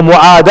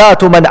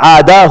 وَمُعَادَاتُ مَنْ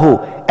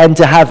عَادَاهُ, and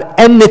to have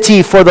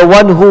enmity for the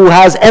one who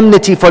has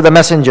enmity for the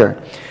messenger.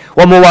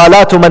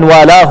 وَمُوَالَاتُ مَنْ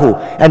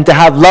وَالَاهُ, and to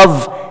have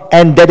love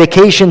and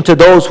dedication to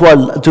those who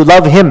are to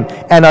love him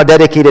and are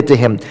dedicated to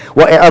him.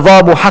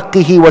 وَإِعْظَامُ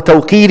حَقِّهِ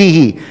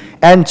وَتَوْقِيرِهِ,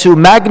 and to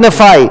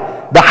magnify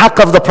the haqq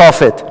of the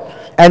Prophet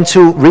and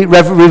to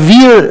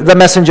revere the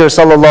Messenger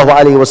sallallahu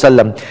alaihi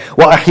wasallam.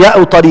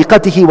 وَأَحْيَاءُ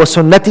طَرِيقَتِهِ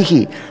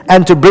وَسُنَّتِهِ,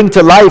 and to bring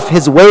to life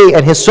his way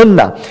and his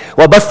sunnah.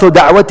 وَبَثُّ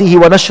دَعْوَتِهِ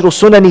وَنَشْرُ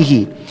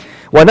سُنَنِهِ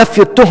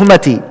وَنَفْيُ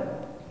التُّهْمَةِ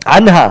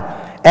عَنْهَا,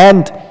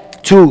 and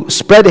to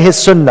spread his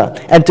sunnah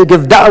and to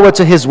give da'wah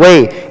to his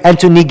way and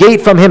to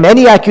negate from him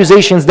any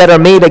accusations that are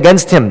made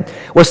against him.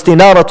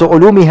 وَاسْتِنَارَةُ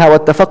عُلُومِهَا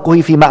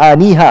وَالتَّفَقُّهِ فِي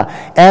مَعَانِيهَا,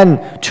 and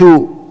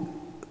to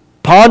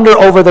ponder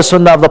over the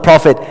sunnah of the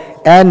Prophet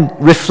and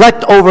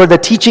reflect over the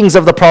teachings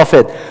of the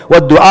Prophet.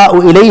 وَالدُّعَاءُ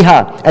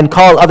إِلَيْهَا, and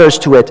call others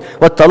to it.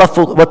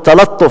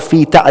 وَالتَّلَطُّفِ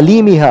فِي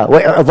تَعْلِيمِهَا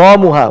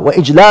وَإِعْظَامُهَا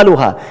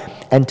وَإِجْلَالُهَا,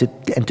 and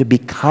to be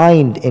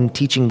kind in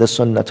teaching the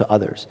sunnah to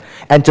others,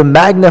 and to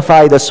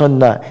magnify the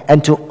sunnah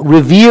and to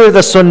revere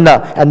the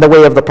sunnah and the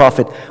way of the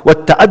Prophet.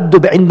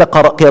 وَالتَّأَدُّبْ عِنْدَ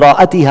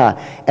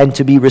قِرَاءَتِهَا, and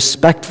to be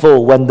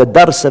respectful when the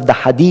dars of the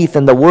hadith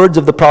and the words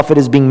of the Prophet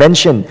is being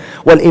mentioned.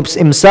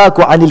 وَالْإِمْسَاكُ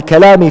عَنِ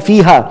الْكَلَامِ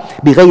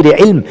فِيهَا بِغَيْرِ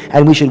عِلْمٍ,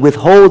 and we should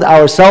withhold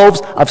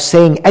ourselves of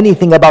saying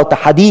anything about the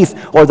hadith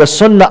or the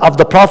sunnah of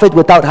the Prophet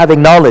without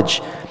having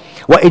knowledge.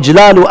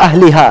 وَإِجْلَالُ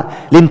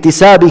أَهْلِهَا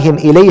لِانْتِسَابِهِمْ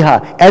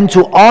إِلَيْهَا, and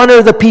to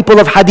honor the people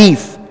of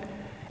hadith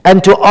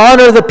and to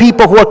honor the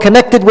people who are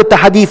connected with the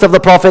hadith of the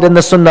Prophet and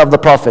the sunnah of the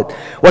Prophet.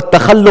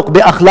 وَالتَّخَلُّقْ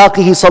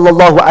بِأَخْلَاقِهِ صَلَّى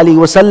اللَّهُ عَلَيْهِ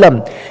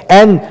وَسَلَّمْ,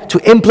 and to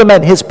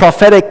implement his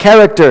prophetic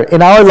character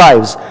in our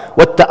lives.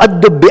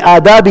 وَالتَّأَدُّبْ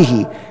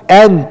بِآدَابِهِ,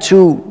 and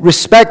to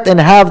respect and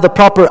have the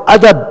proper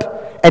adab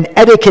and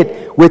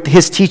etiquette with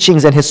his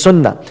teachings and his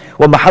sunnah.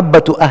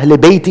 وَمَحَبَّةُ أَهْلِ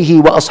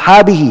بَيْتِهِ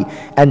وَأَصْحَابِهِ,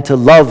 and to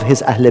love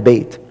his Ahl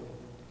Bayt,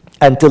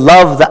 and to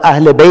love the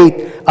Ahl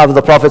Bayt of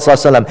the Prophet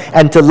ﷺ,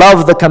 and to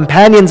love the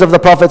companions of the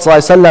Prophet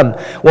ﷺ.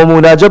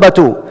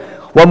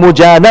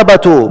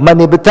 وَمُجَانَبَةُ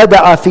مَنِ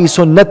ابْتَدَعَ فِي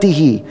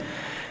سُنَّتِهِ,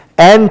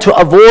 and to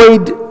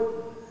avoid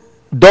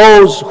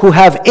those who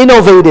have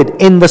innovated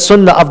in the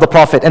sunnah of the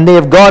Prophet and they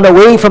have gone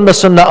away from the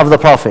sunnah of the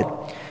Prophet.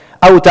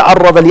 أَوْ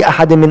تَعَرَّضَ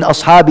لِأَحَدٍ مِّنْ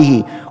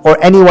أَصْحَابِهِ, or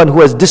anyone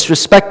who has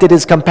disrespected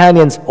his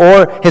companions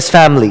or his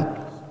family.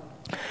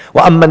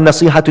 وَأَمَّا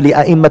النَّصِيحَةُ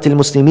لِأَئِمَّةِ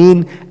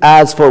الْمُسْلِمِينَ,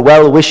 as for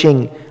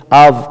well-wishing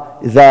of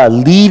the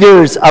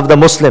leaders of the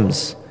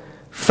Muslims,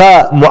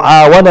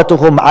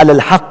 فَمُعَاوَنَتُهُمْ عَلَى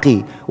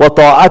الْحَقِّ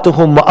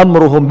وَطَاعَتُهُمْ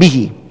وَأَمْرُهُمْ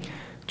بِهِ,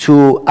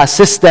 to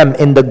assist them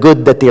in the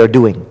good that they are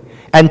doing,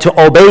 and to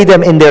obey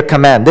them in their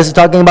command. This is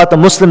talking about the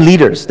Muslim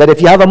leaders, that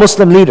if you have a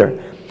Muslim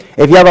leader,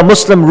 if you have a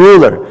Muslim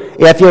ruler,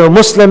 if you're a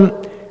Muslim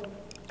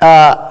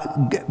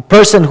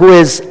person who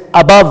is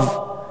above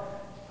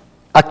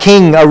a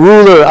king, a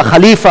ruler, a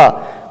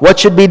khalifa, what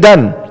should be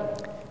done?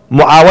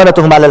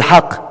 مُعَاوَنَتُهُمْ عَلَى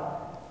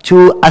الْحَقِّ,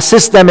 to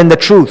assist them in the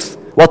truth.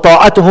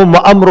 وَطَاعَتُهُمْ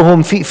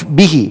وَأَمْرُهُمْ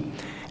بِهِ,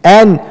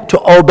 and to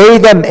obey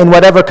them in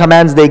whatever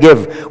commands they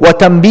give.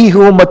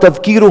 وَتَنْبِيهُهُمْ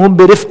وَتَذْكِيرُهُمْ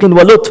بِرِفْقٍ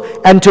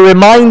وَلُطْفٍ, and to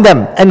remind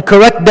them and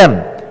correct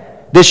them.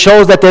 This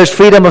shows that there's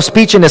freedom of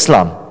speech in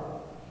Islam.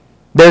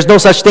 There's no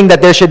such thing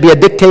that there should be a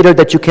dictator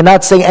that you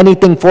cannot say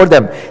anything for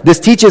them. This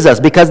teaches us,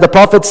 because the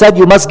Prophet said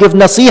you must give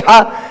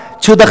nasiha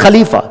to the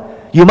Khalifa.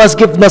 You must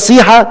give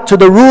nasiha to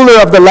the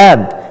ruler of the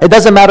land. It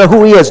doesn't matter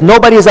who he is.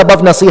 Nobody is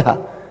above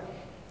nasiha.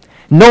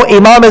 No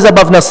imam is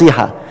above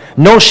nasiha.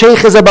 No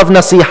sheikh is above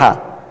nasiha.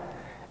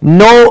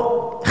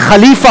 No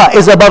Khalifa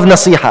is above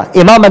nasiha.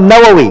 Imam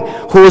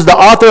al-Nawawi, who is the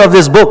author of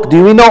this book,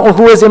 do we know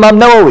who is Imam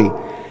Nawawi?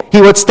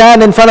 He would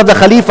stand in front of the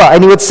Khalifa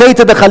and he would say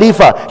to the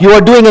Khalifa, you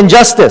are doing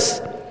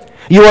injustice.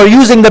 You are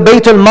using the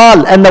Baytul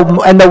Mal and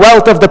the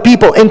wealth of the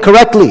people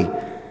incorrectly.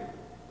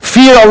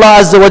 Fear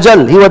Allah Azza wa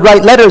Jal. He would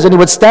write letters and he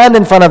would stand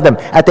in front of them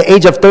at the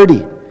age of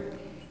 30.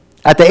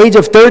 At the age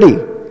of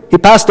 30. He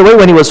passed away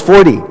when he was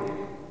 40.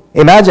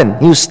 Imagine,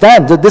 you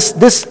stand.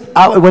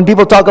 When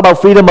people talk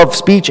about freedom of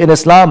speech in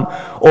Islam,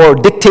 or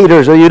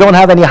dictators, or you don't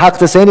have any haqq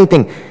to say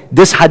anything,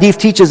 this hadith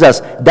teaches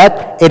us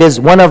that it is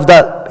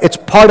it's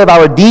part of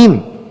our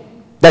deen,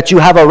 that you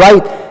have a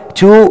right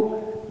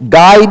to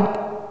guide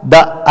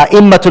the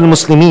a'immatul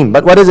muslimin.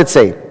 But what does it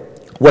say?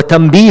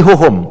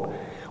 وَتَنْبِيهُهُمْ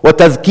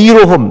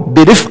وَتَذْكِيرُهُمْ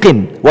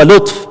بِرِفْقٍ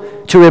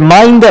وَلُطْفٍ, to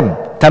remind them,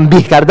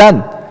 tanbih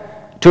kardan,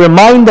 to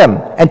remind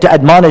them and to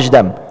admonish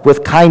them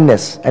with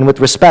kindness and with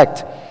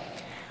respect.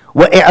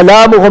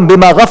 وَإِعْلَامُهُمْ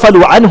بِمَا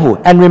غَفَلُوا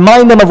عَنْهُ, and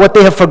remind them of what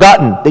they have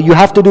forgotten, that you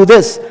have to do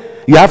this.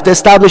 You have to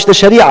establish the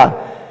Sharia.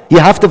 You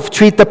have to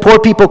treat the poor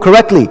people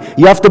correctly.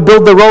 You have to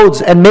build the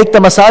roads and make the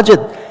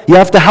masajid. You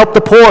have to help the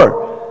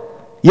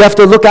poor. You have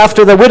to look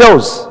after the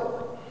widows.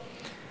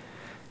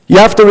 You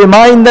have to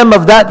remind them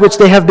of that which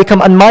they have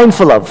become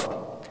unmindful of.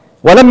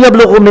 وَلَمْ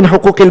يَبْلُغُوا مِنْ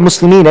حُقُوقِ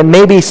الْمُسْلِمِينَ, and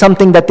maybe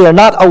something that they are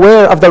not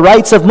aware of, the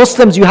rights of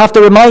Muslims. You have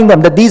to remind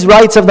them that these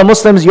rights of the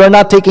Muslims you are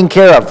not taking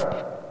care of.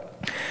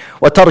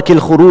 وَتَرْكِ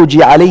الْخُرُوجِ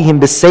عَلَيْهِمْ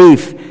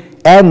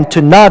بِالسَّيْفِ, and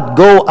to not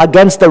go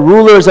against the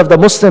rulers of the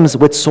Muslims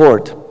with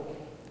sword.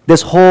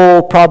 This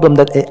whole problem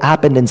that it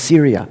happened in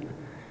Syria.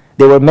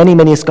 There were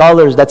many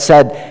scholars that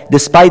said,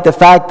 despite the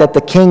fact that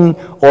the king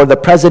or the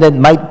president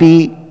might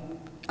be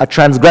a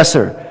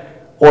transgressor,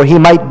 or he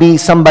might be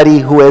somebody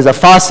who is a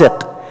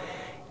fasiq,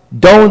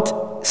 don't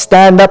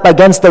stand up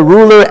against the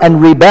ruler and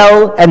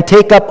rebel and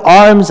take up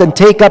arms and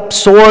take up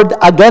sword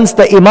against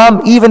the imam,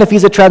 even if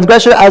he's a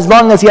transgressor, as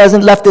long as he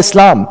hasn't left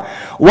Islam.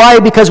 Why?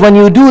 Because when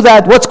you do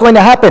that, what's going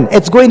to happen?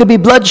 It's going to be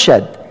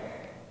bloodshed.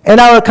 In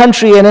our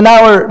country and in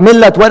our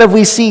millat, what have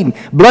we seen?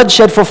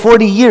 Bloodshed for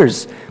 40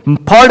 years.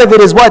 Part of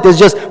it is what? Is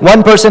just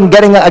one person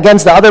getting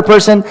against the other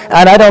person,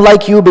 and I don't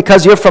like you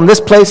because you're from this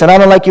place, and I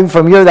don't like you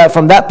from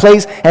that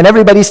place, and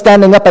everybody's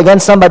standing up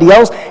against somebody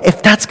else.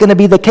 If that's going to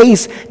be the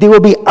case, there will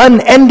be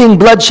unending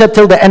bloodshed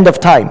till the end of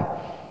time.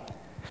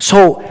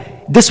 So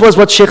this was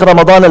what Sheikh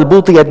Ramadan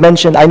al-Buti had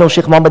mentioned. I know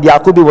Sheikh Muhammad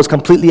Yaqubi was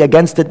completely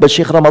against it, but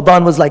Sheikh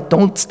Ramadan was like,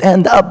 don't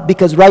stand up,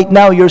 because right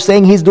now you're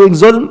saying he's doing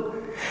zulm.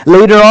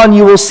 Later on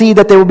you will see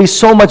that there will be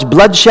so much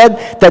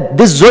bloodshed that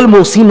this zulm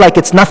will seem like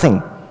it's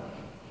nothing.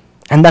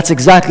 And that's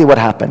exactly what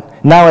happened.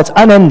 Now it's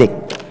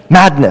unending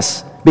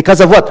madness.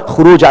 Because of what?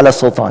 Khuruj ala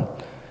sultan.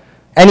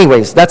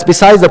 Anyways, that's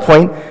besides the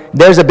point.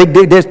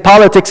 There's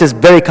politics is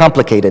very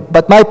complicated.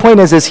 But my point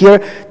is here,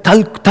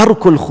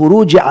 tarkul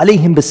khuruj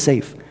alayhim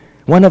bis-sayf.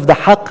 One of the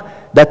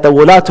haqq that the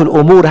wulatul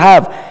umur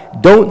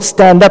have, don't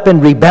stand up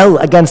and rebel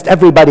against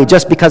everybody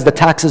just because the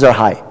taxes are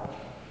high.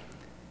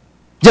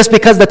 Just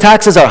because the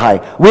taxes are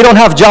high. We don't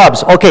have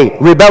jobs. Okay,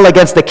 rebel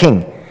against the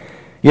king.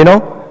 You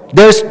know?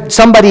 There's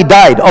somebody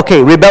died.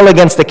 Okay, rebel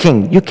against the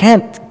king. You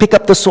can't pick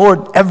up the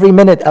sword every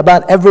minute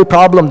about every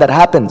problem that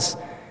happens.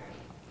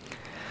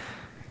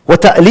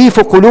 وَتَأْلِيفُ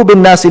قُلُوبِ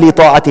النَّاسِ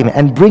لِطَاعَتِهِمْ,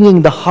 and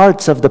bringing the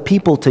hearts of the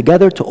people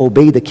together to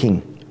obey the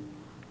king.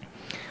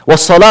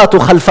 وَالصَّلَاةُ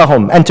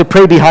خَلْفَهُمْ, and to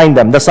pray behind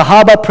them. The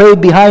Sahaba prayed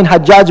behind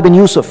Hajjaj bin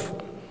Yusuf.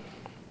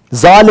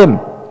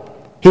 Zalim.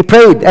 He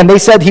prayed, and they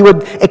said he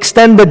would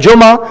extend the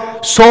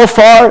Jummah so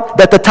far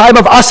that the time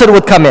of Asr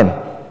would come in.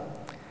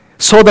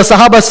 So the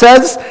Sahaba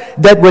says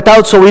that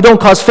so we don't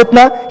cause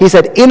fitna, he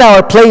said, in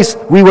our place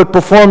we would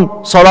perform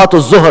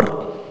Salatul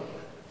Zuhr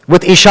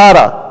with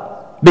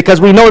ishara, because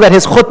we know that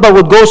his khutbah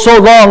would go so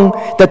long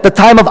that the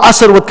time of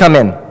Asr would come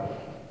in.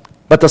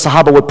 But the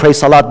Sahaba would pray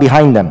Salat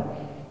behind them,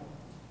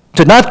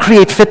 to not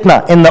create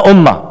fitna in the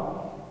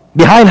Ummah.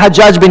 Behind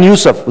Hajjaj bin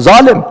Yusuf,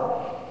 Zalim.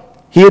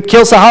 He would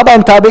kill Sahaba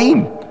and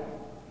Tabi'een.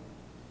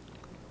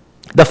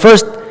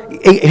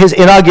 His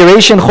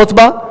inauguration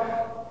khutbah,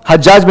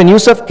 Hajjaj bin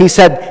Yusuf, he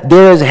said,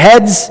 there's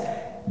heads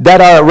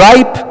that are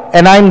ripe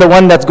and I'm the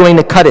one that's going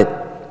to cut it.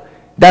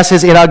 That's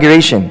his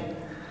inauguration.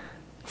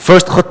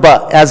 First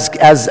khutbah as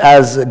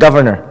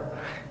governor.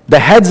 The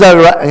heads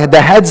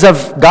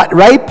have got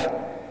ripe,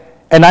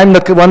 and I'm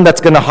the one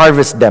that's going to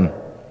harvest them.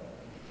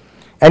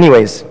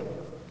 Anyways,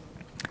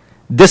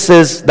 this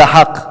is the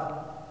haqq.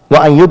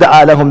 وَأَن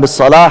يُدْعَى لَهُمْ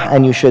بِالصَّلَاحِ,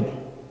 and you should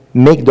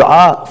make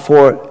dua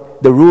for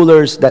the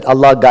rulers that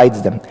Allah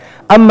guides them.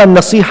 أَمَّا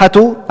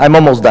النَّصِيحَةُ, I'm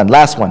almost done,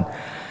 last one.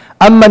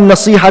 أَمَّا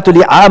النَّصِيحَةُ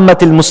لِعَامَّةِ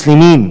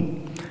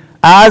الْمُسْلِمِينَ,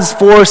 as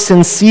for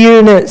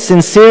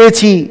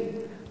sincerity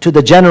to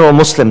the general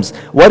Muslims.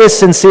 What is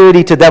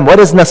sincerity to them?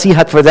 What is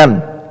nasihat for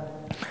them?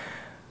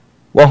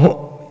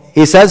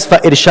 He says,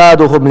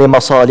 فَإِرْشَادُهُمْ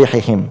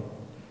لِمَصَالِحِهِمْ,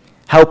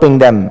 helping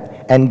them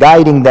and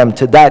guiding them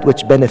to that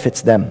which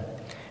benefits them.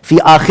 فِي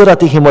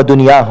آخِرَتِهِمْ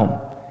وَدُنْيَاهُمْ,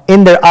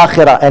 in their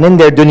akhirah and in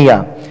their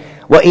dunya.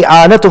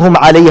 وَإِعَانَتُهُمْ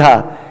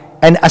عَلَيْهَا,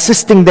 and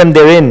assisting them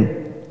therein.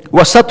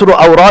 وَسَتْرُ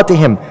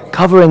أَوْرَاتِهِمْ,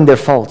 covering their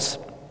faults.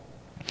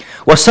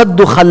 وَسَدُّ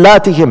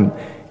خَلَّاتِهِمْ,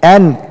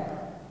 and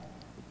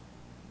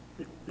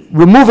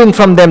removing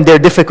from them their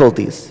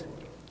difficulties.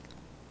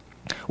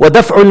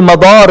 وَدَفْعُ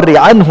الْمَضَارِّ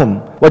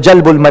عَنْهُمْ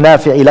وَجَلْبُ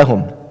الْمَنَافِعِ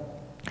لَهُمْ,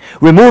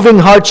 removing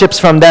hardships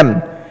from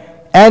them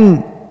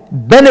and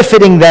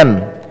benefiting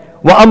them.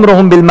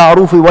 وَأَمْرُهُمْ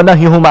بِالْمَعْرُوفِ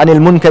وَنَهْيُهُمْ عَنِ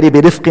الْمُنْكَرِ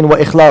بِرِفْقٍ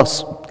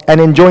وَإِخْلَاصٍ, and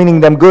enjoining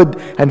them good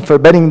and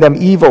forbidding them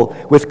evil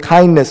with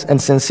kindness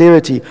and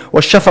sincerity.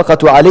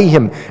 وَالشَّفَقَةُ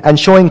عَلَيْهِمْ, and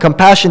showing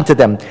compassion to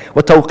them.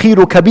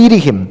 وَتَوْقِيرُ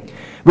كَبِيرِهِمْ,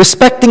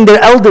 respecting their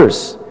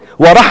elders.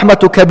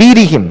 وَرَحْمَةُ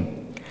كَبِيرِهِمْ,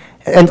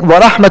 and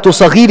وَرَحْمَةُ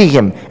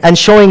صَغِيرِهِمْ, and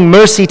showing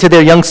mercy to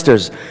their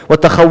youngsters.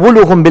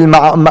 وَتَخَوُّلُهُمْ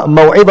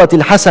بِالْمَوْعِظَةِ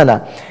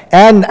الْحَسَنَةِ,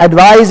 and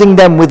advising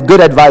them with good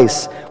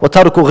advice.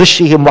 وَتَرْكُ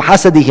غِشِّهِمْ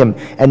وَحَسَدِهِمْ,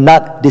 and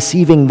not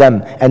deceiving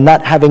them and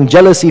not having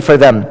jealousy for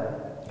them.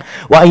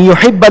 وَأَن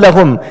يُحِبَّ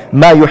لَهُمْ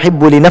مَا يُحِبُّ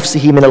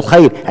لِنَفْسِهِ مِنَ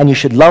الْخَيْرِ, and you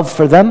should love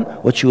for them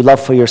what you love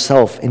for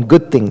yourself in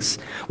good things.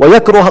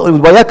 وَيَكْرَهُ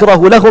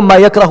لَهُمْ مَا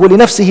يَكْرَهُ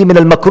لِنَفْسِهِ مِنَ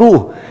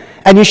الْمَكْرُوهِ,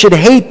 and you should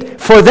hate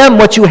for them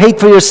what you hate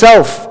for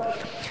yourself.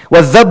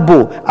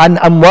 وَالذَّبُّ عَنْ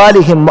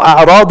أَمْوَالِهِمْ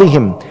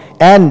وَأَعْرَاضِهِمْ,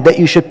 and that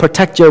you should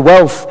protect your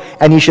wealth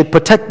and you should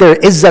protect their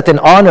izzat and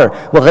honor.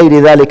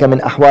 وَغَيْرِ ذَلِكَ مِنْ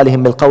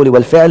أَحْوَالِهِمْ بِالْقَوْلِ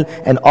وَالْفِعْلِ,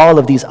 and all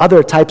of these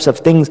other types of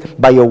things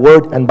by your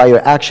word and by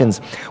your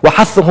actions.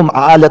 وَحَثُّهُمْ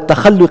عَلَى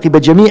التَّخَلُّقِ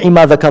بِجَمِيعِ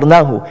مَا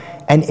ذَكَرْنَاهُ,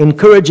 and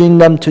encouraging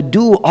them to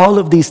do all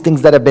of these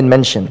things that have been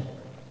mentioned.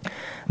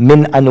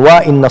 مِنْ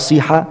أَنْوَاءِ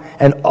النَّصِيحَةِ,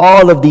 and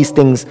all of these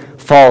things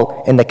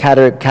fall in the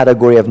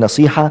category of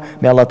nasiha.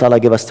 May Allah Ta'ala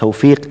give us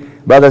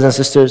tawfiq. Brothers and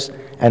sisters,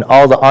 and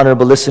all the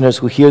honorable listeners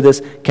who hear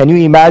this, can you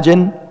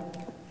imagine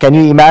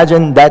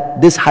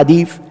that this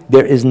hadith,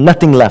 there is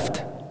nothing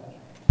left?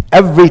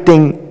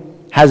 Everything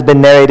has been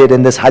narrated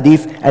in this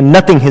hadith and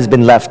nothing has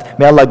been left.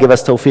 May Allah give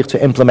us tawfiq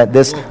to implement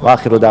this. Wa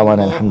akhiru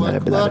da'wana alhamdulillah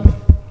rabbil alamin.